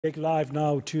Take live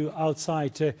now to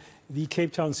outside the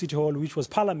Cape Town City Hall, which was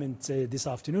Parliament this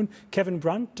afternoon. Kevin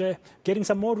Brandt getting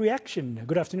some more reaction.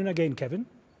 Good afternoon again, Kevin.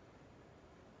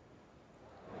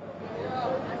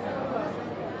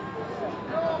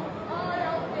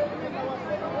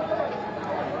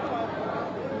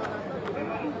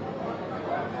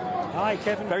 Hi,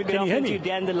 Kevin. Very good afternoon to you,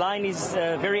 Dan. The line is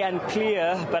very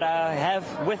unclear, but I have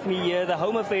with me here the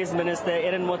Home Affairs Minister,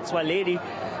 Aaron Motsoaledi.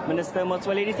 Minister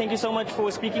Motsoaledi, thank you so much for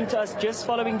speaking to us just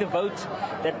following the vote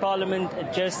that Parliament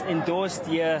just endorsed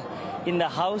here in the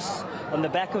House. On the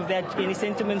back of that, any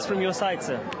sentiments from your side,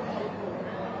 sir?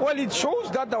 Well, it shows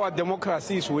that our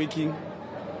democracy is working,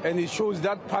 and it shows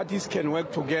that parties can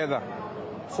work together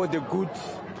for the good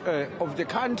of the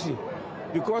country,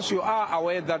 because you are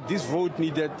aware that this vote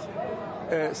needed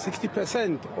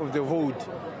 60% of the vote,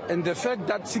 and the fact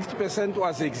that 60%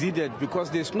 was exceeded because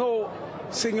there's no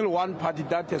single one party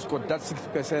that has got that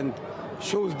 60%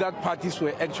 shows that parties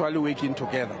were actually working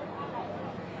together.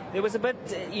 There was a bit,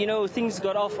 things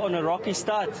got off on a rocky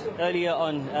start earlier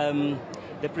on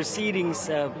the proceedings.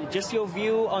 Just your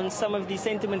view on some of the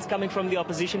sentiments coming from the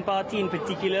opposition party in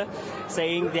particular,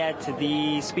 saying that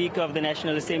the Speaker of the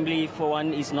National Assembly, for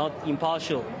one, is not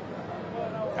impartial.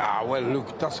 Well,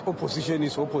 look, that's opposition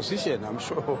is opposition, I'm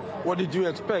sure. What did you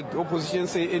expect? Opposition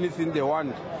say anything they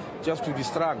want just to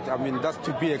distract. I mean, that's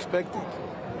to be expected.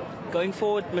 Going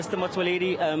forward, Mr.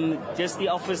 Motsoaledi, just the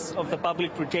Office of the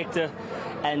Public Protector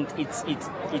and its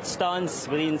stance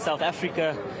within South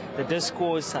Africa, the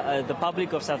discourse, the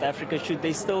public of South Africa, should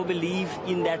they still believe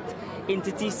in that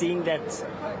entity, seeing that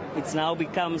it's now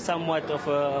become somewhat of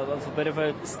a bit of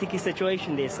a sticky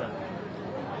situation there, sir?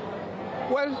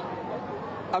 Well,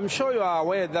 I'm sure you are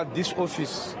aware that this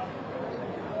office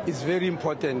is very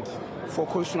important for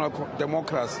constitutional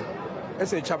democracy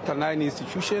as a Chapter 9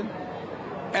 institution,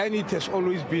 and it has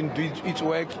always been doing its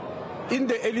work. In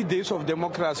the early days of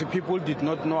democracy, people did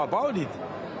not know about it.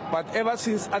 But ever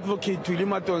since Advocate Thuli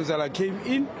Madonsela came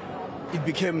in, it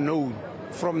became known.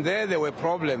 From there were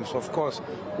problems, of course,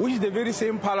 which the very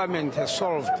same Parliament has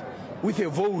solved with a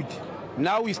vote.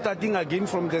 Now we're starting again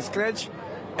from the scratch,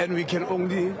 and we can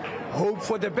only hope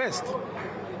for the best.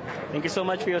 Thank you so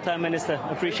much for your time, Minister.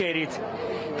 Appreciate it.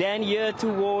 Dan, here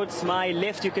towards my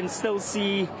left, you can still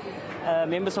see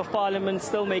members of Parliament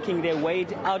still making their way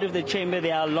out of the chamber.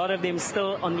 There are a lot of them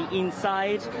still on the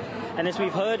inside. And as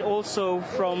we've heard also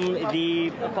from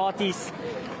the parties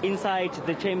inside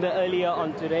the chamber earlier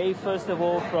on today, first of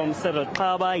all from Cyril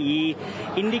Kaba, he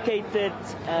indicated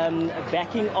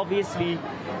backing, obviously,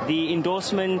 the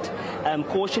endorsement,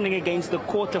 cautioning against the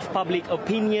court of public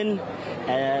opinion,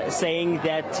 saying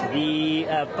that the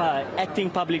acting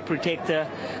public protector,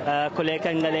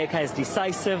 Gcaleka, is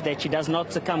decisive, that she does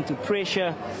not succumb to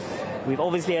pressure. We've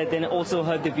obviously then also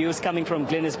heard the views coming from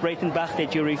Glenys Breitenbach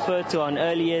that you referred to on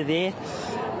earlier there.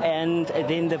 And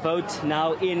then the vote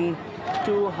now in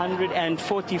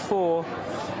 244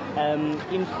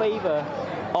 in favor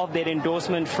of that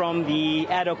endorsement from the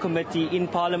ad hoc committee in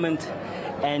Parliament,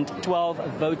 and 12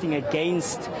 voting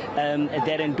against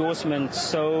that endorsement.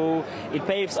 So it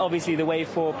paves obviously the way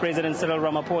for President Cyril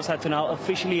Ramaphosa to now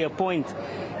officially appoint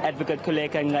Advocate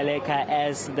Gcaleka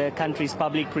as the country's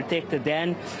public protector,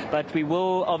 Dan. But we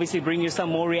will obviously bring you some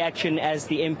more reaction as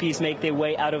the MPs make their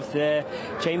way out of the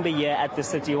chamber here at the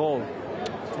City Hall.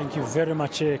 Thank you very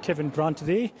much, Kevin Brandt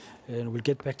there. And we'll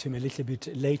get back to him a little bit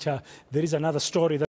later. There is another story that